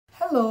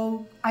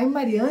Hello, I'm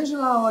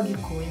Mariangela Og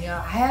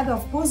Cunha, head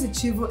of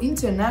Positivo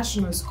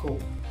International School.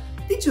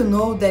 Did you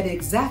know that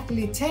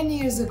exactly 10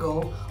 years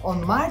ago,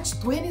 on March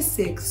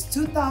 26,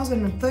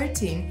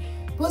 2013,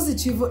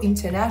 Positivo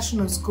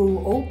International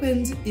School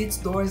opened its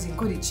doors in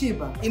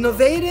Curitiba?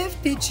 Innovative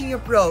teaching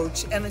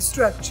approach and a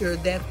structure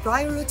that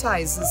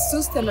prioritizes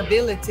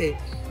sustainability,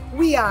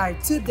 we are,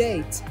 to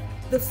date,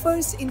 the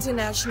first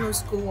international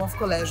school of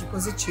Colégio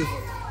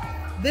Positivo.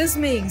 This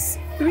means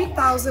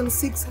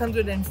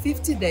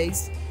 3,650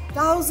 days,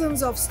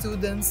 thousands of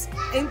students,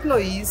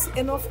 employees,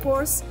 and of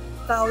course,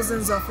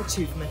 thousands of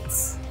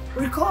achievements.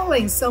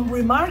 Recalling some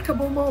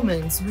remarkable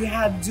moments we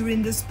had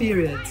during this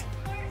period,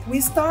 we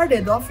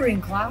started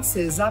offering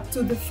classes up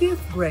to the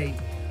 5th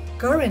grade.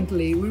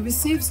 Currently, we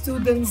receive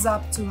students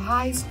up to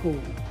high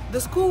school.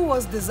 The school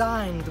was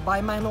designed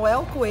by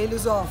Manuel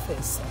Coelho's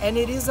office, and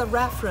it is a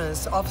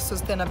reference of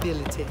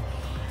sustainability.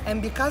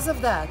 And because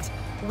of that,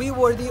 we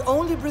were the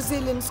only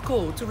Brazilian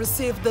school to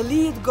receive the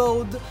LEED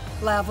Gold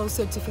level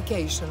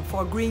certification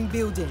for green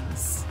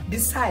buildings.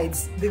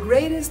 Besides, the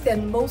greatest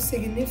and most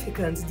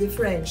significant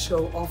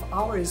differential of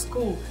our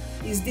school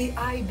is the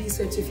IB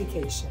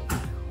certification.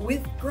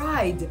 With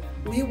pride,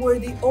 we were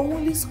the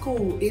only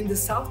school in the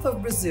south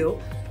of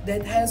Brazil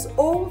that has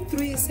all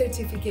 3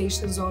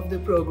 certifications of the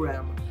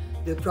program: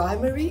 the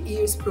primary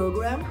years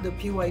program, the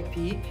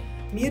PYP,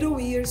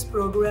 middle years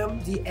program,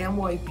 the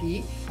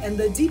MYP, and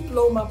the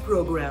diploma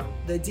program,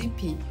 the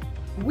DP.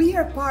 We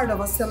are part of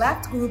a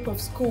select group of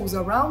schools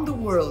around the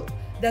world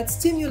that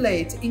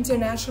stimulate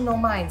international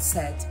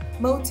mindset,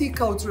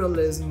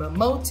 multiculturalism,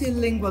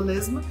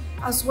 multilingualism,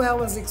 as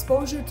well as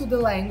exposure to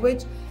the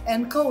language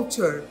and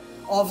culture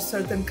of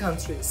certain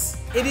countries.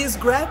 It is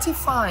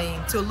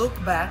gratifying to look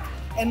back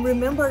and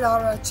remember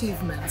our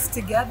achievements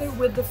together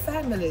with the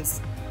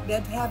families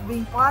that have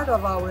been part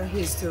of our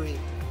history.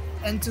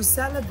 And to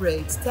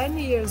celebrate 10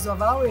 years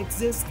of our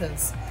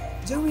existence,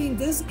 during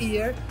this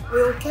year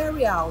we'll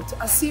carry out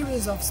a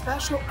series of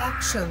special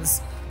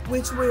actions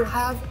which will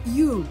have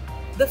you,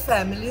 the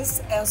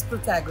families, as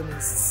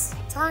protagonists.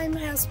 Time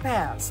has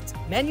passed,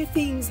 many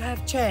things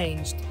have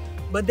changed,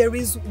 but there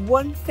is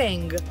one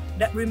thing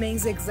that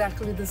remains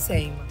exactly the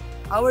same: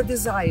 our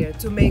desire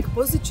to make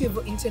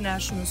Positivo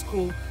International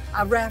School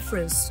a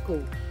reference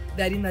school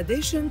that, in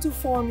addition to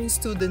forming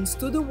students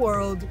to the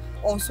world,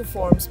 also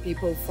forms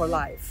people for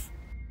life.